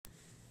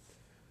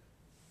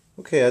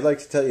Okay, I'd like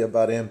to tell you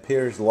about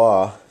Ampere's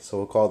law, so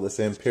we'll call this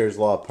Ampere's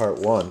law part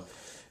 1.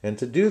 And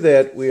to do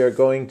that, we are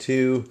going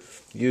to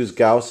use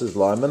Gauss's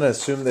law. I'm going to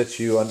assume that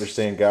you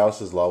understand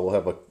Gauss's law. We'll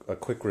have a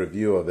quick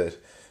review of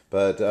it.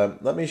 But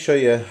let me show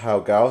you how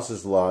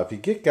Gauss's law, if you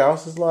get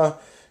Gauss's law,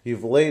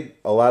 you've laid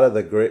a lot of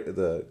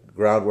the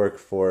groundwork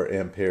for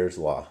Ampere's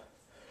law.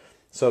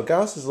 So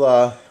Gauss's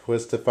law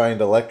was to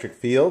find electric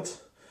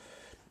fields,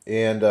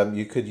 and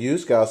you could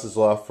use Gauss's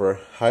law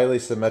for highly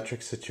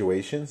symmetric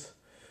situations,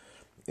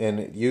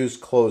 and it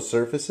used closed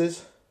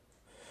surfaces.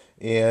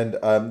 And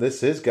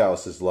this is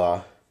Gauss's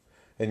law,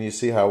 and you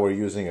see how we're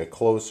using a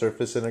closed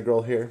surface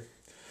integral here.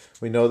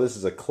 We know this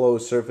is a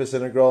closed surface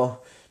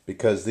integral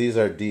because these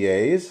are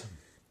dAs,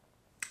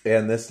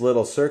 and this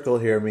little circle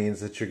here means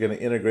that you're going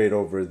to integrate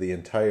over the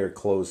entire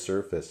closed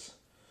surface.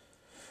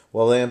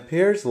 Well,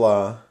 Ampere's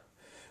law,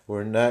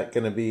 we're not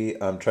going to be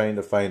trying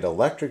to find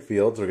electric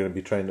fields, we're going to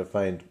be trying to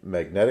find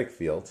magnetic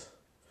fields.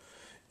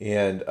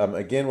 And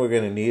again, we're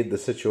going to need the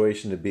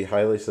situation to be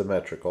highly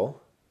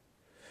symmetrical.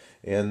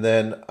 And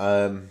then,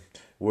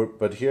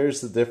 but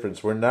here's the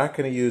difference. We're not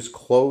going to use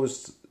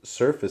closed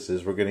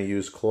surfaces. We're going to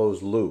use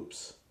closed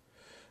loops.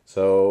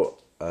 So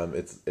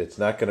it's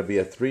not going to be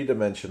a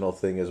three-dimensional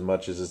thing as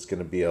much as it's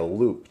going to be a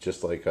loop,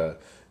 just like a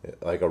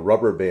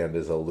rubber band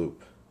is a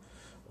loop,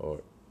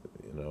 or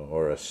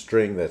a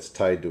string that's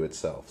tied to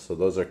itself. So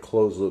those are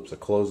closed loops. A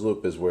closed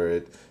loop is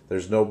where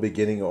there's no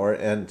beginning or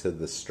end to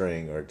the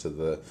string or to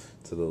the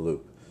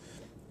loop.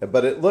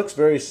 But it looks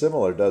very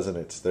similar, doesn't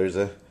it?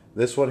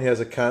 This one has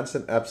a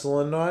constant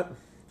epsilon naught.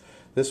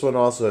 This one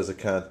also has a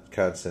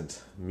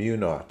constant mu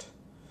naught.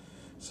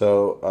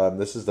 So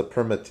this is the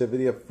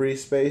permittivity of free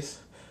space.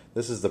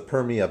 This is the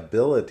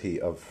permeability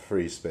of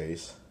free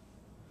space.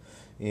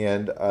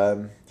 And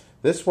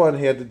this one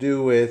had to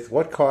do with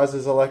what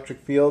causes electric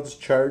fields?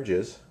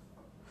 Charges.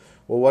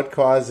 Well, what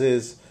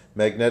causes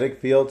magnetic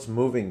fields?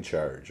 Moving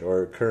charge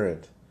or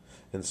current.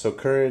 And so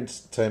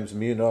current times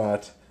mu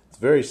naught, it's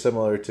very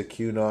similar to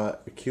Q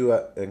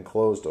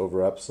enclosed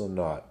over epsilon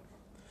naught.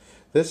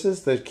 This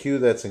is the Q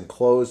that's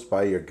enclosed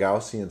by your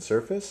Gaussian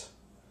surface.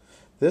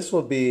 This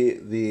will be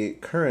the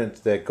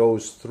current that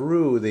goes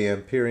through the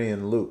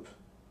Amperian loop.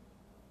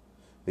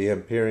 The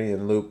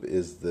Amperian loop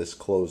is this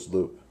closed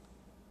loop.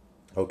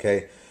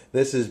 Okay,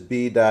 this is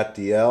B dot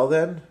dl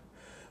then,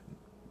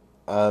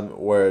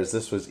 whereas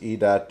this was E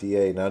dot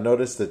dA. Now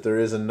notice that there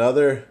is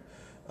another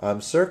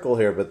circle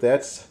here, but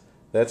that's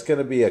going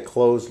to be a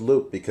closed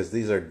loop because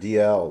these are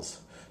dLs.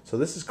 So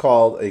this is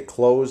called a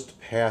closed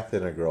path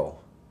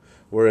integral,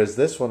 whereas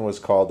this one was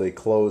called a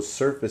closed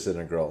surface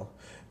integral.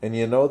 And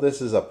you know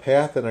this is a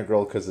path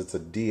integral because it's a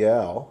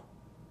dl.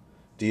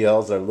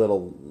 dLs are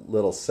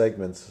little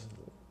segments,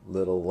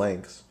 little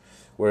lengths,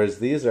 whereas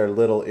these are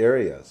little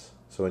areas.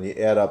 So when you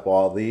add up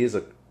all these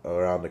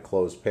around a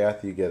closed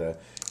path, you get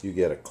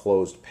a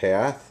closed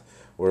path,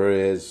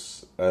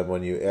 whereas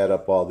when you add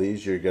up all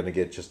these, you're going to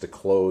get just a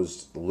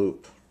closed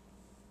loop.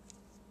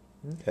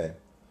 Okay,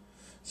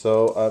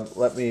 so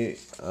let me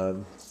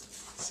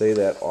say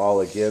that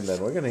all again.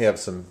 Then we're going to have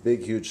some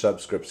big, huge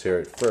subscripts here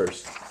at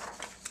first,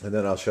 and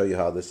then I'll show you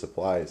how this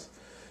applies.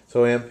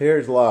 So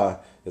Ampere's law,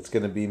 it's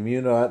going to be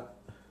mu naught,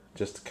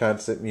 just a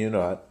constant mu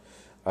naught,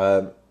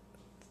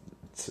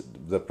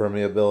 the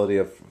permeability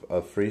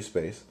of free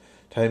space,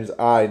 times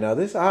I. Now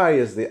this I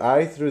is the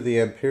I through the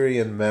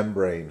Amperian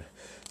membrane.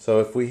 So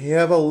if we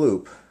have a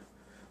loop,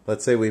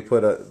 let's say we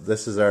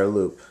this is our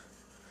loop.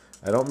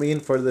 I don't mean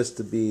for this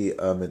to be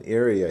an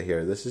area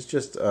here. This is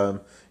just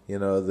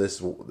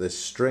this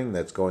string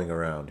that's going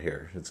around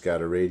here. It's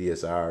got a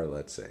radius r,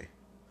 let's say.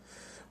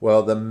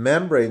 Well, the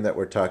membrane that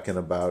we're talking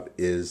about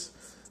is,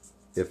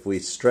 if we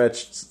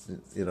stretched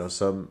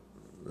some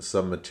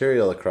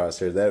material across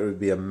here, that would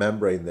be a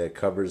membrane that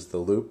covers the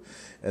loop.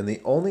 And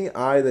the only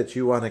I that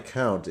you want to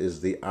count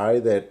is the I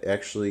that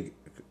actually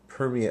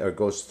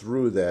goes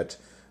through that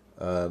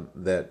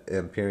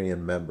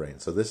Amperian membrane.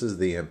 So this is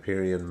the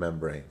Amperian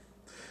membrane.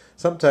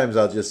 Sometimes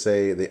I'll just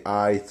say the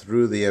I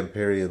through the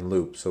Amperian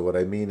loop. So what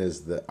I mean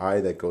is the I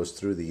that goes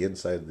through the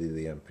inside of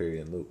the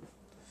Amperian loop.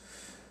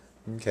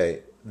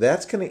 Okay,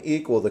 that's going to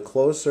equal the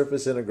closed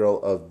surface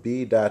integral of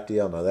B dot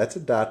dl. Now that's a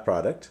dot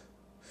product.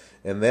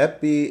 And that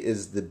B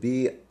is the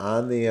B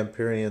on the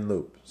Amperian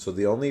loop. So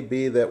the only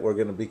B that we're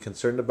going to be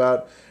concerned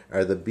about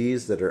are the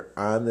B's that are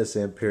on this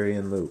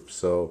Amperian loop.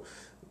 So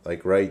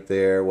like right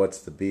there, what's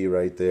the B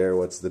right there?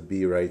 What's the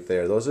B right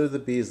there? Those are the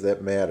B's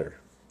that matter.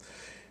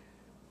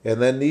 And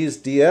then these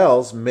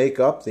dLs make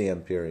up the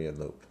Amperian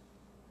loop.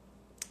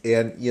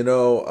 And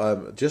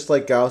just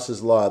like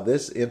Gauss's law,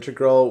 this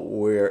integral,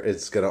 where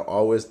it's going to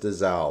always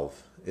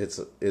dissolve. It's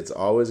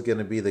always going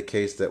to be the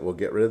case that we'll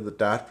get rid of the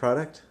dot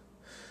product.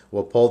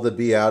 We'll pull the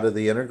B out of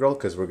the integral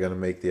because we're going to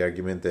make the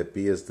argument that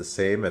B is the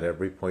same at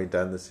every point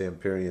on this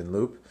Amperian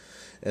loop.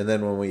 And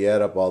then when we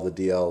add up all the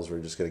dLs,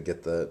 we're just going to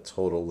get the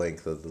total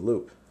length of the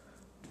loop.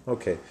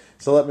 Okay,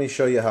 so let me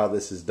show you how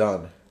this is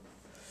done.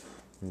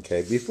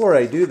 Okay, before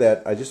I do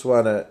that, I just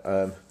want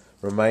to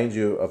remind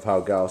you of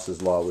how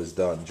Gauss's law was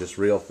done, just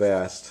real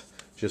fast,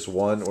 just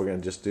one. We're going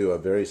to just do a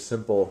very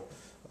simple,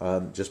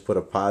 just put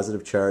a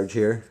positive charge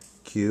here,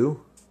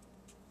 Q.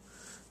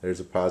 There's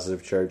a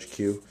positive charge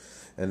Q.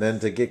 And then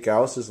to get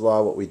Gauss's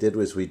law, what we did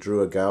was we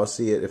drew a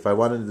Gaussian. If I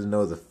wanted to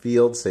know the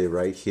field, say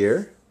right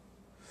here,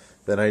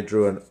 then I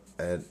drew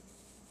a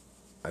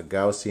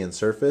Gaussian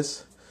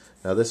surface.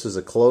 Now this is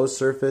a closed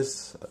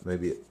surface,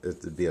 maybe it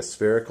would be a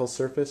spherical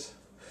surface.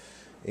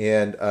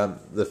 And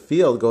the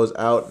field goes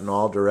out in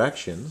all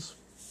directions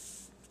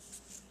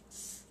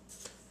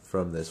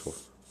from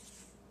this.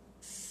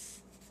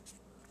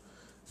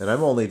 And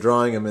I'm only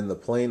drawing them in the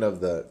plane of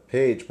the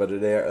page, but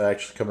it's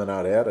actually coming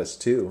out at us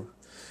too.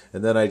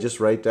 And then I just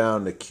write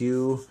down the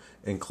Q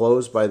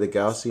enclosed by the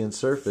Gaussian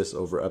surface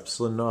over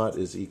epsilon naught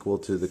is equal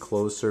to the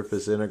closed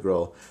surface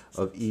integral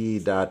of E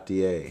dot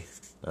dA.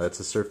 Now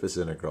that's a surface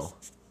integral.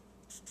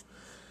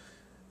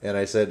 And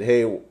I said,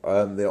 hey,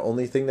 the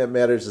only thing that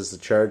matters is the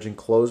charge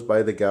enclosed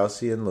by the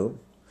Gaussian loop.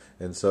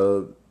 And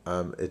so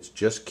it's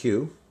just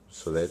Q,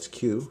 so that's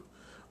Q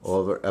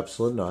over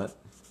epsilon naught.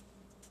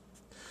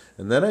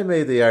 And then I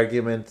made the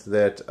argument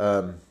that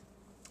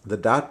the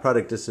dot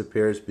product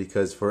disappears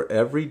because for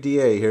every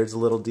dA, here's a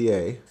little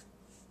dA.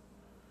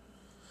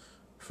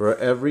 For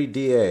every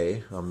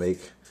dA, I'll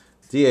make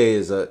dA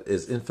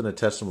is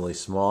infinitesimally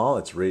small.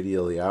 It's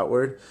radially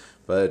outward,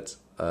 but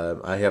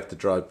I have to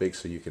draw it big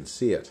so you can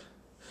see it.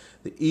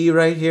 The E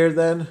right here,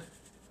 then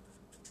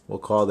we'll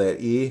call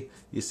that E.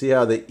 You see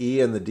how the E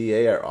and the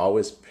dA are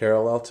always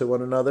parallel to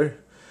one another?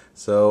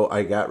 So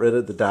I got rid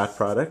of the dot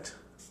product,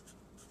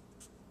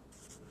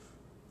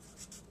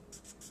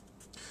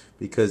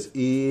 because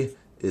E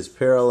is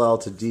parallel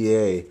to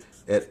dA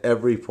at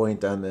every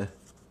point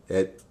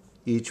at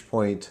each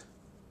point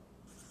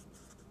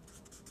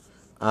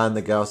on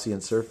the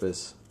Gaussian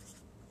surface.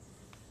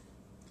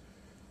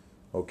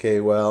 Okay,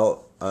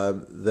 well,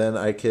 then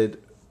I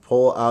could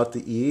pull out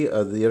the E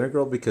of the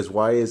integral, because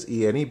why is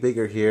E any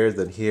bigger here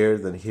than here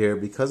than here?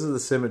 Because of the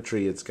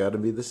symmetry, it's got to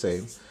be the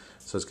same.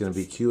 So it's going to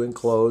be Q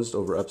enclosed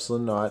over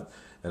epsilon naught,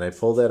 and I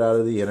pull that out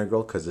of the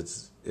integral because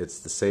it's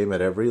the same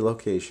at every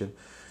location.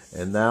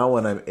 And now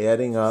when I'm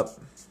adding up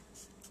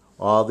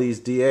all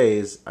these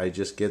dAs, I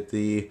just get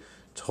the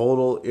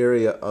total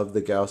area of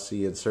the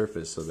Gaussian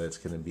surface. So that's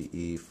going to be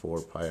E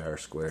 4 pi r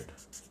squared,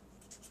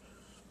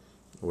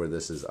 where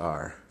this is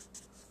r.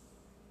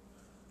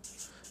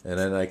 And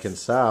then I can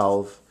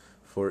solve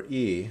for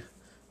E.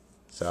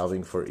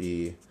 Solving for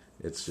E,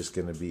 it's just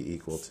going to be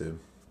equal to.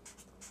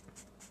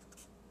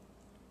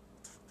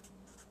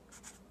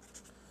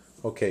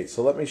 Okay,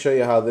 so let me show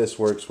you how this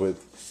works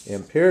with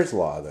Ampere's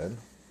law then.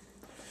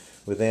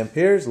 With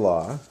Ampere's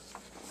law,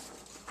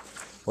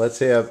 let's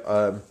have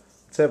a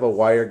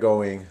wire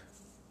going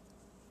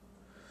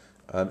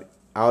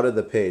out of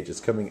the page. It's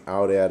coming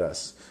out at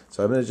us.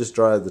 So I'm going to just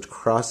draw the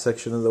cross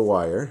section of the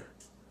wire,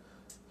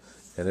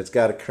 and it's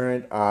got a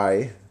current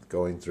I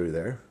going through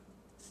there.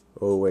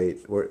 Oh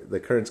wait, the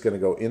current's going to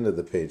go into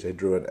the page. I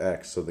drew an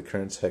X, so the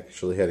current's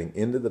actually heading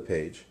into the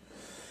page.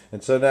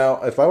 And so now,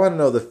 if I want to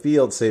know the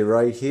field, say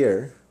right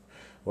here,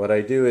 what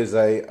I do is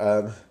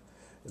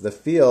the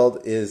field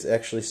is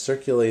actually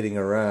circulating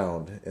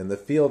around, and the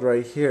field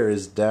right here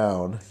is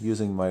down.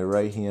 Using my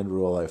right hand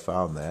rule, I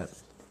found that.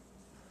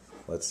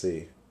 Let's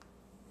see.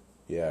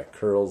 Yeah,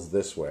 curls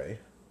this way.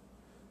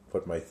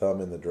 Put my thumb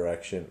in the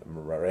direction,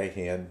 my right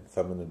hand,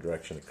 thumb in the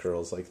direction, it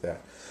curls like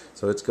that.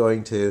 So it's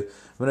going to,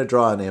 I'm going to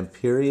draw an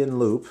Amperian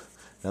loop.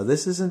 Now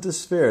this isn't a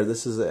sphere,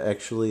 this is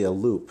actually a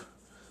loop.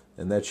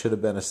 And that should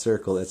have been a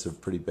circle. That's a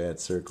pretty bad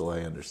circle,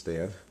 I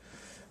understand.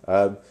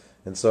 And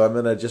so I'm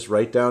going to just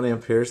write down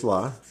Ampere's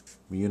law.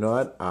 Mu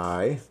naught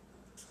I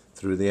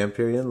through the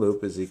Amperian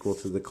loop is equal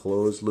to the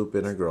closed loop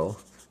integral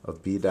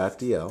of B dot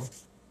dl.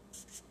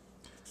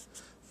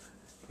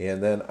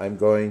 And then I'm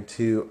going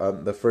to,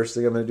 the first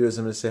thing I'm going to do is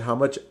I'm going to say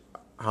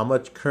how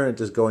much current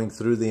is going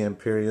through the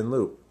Amperian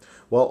loop.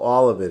 Well,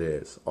 all of it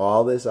is.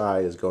 All this I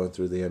is going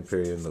through the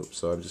Amperian loop.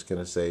 So I'm just going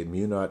to say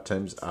mu naught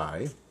times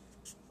I.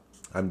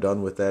 I'm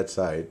done with that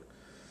side.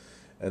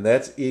 And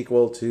that's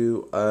equal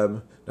to,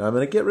 now I'm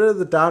going to get rid of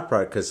the dot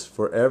product, because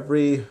for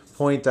every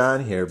point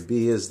on here,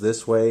 B is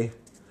this way,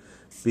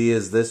 B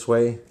is this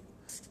way,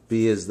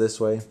 B is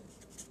this way,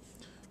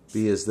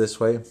 B is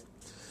this way.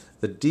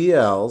 The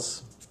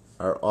DLs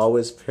are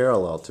always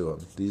parallel to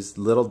them. These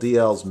little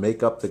DLs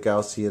make up the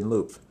Gaussian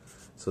loop.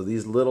 So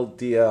these little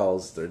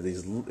DLs, they're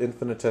these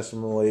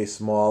infinitesimally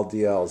small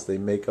DLs, they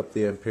make up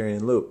the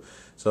Amperian loop.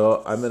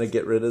 So I'm going to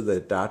get rid of the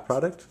dot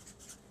product,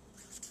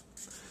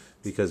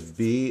 because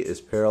B is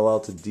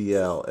parallel to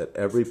DL at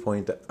every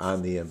point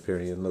on the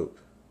Amperian loop.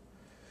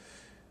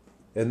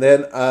 And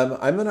then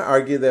I'm going to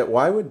argue that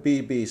why would B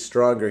be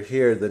stronger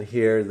here than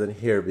here than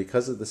here?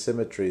 Because of the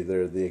symmetry,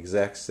 they're the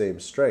exact same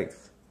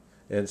strength.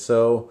 And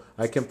so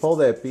I can pull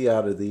that B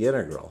out of the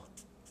integral.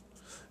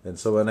 And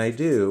so when I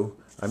do,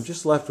 I'm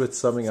just left with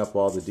summing up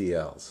all the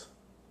DLs.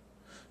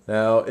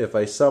 Now, if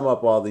I sum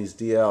up all these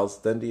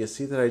DLs, then do you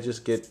see that I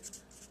just get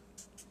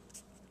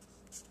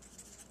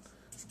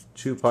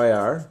 2 pi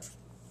r?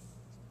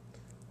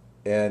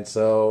 And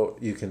so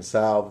you can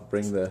solve,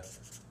 bring the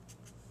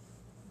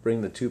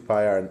bring the 2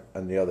 pi r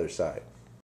on the other side.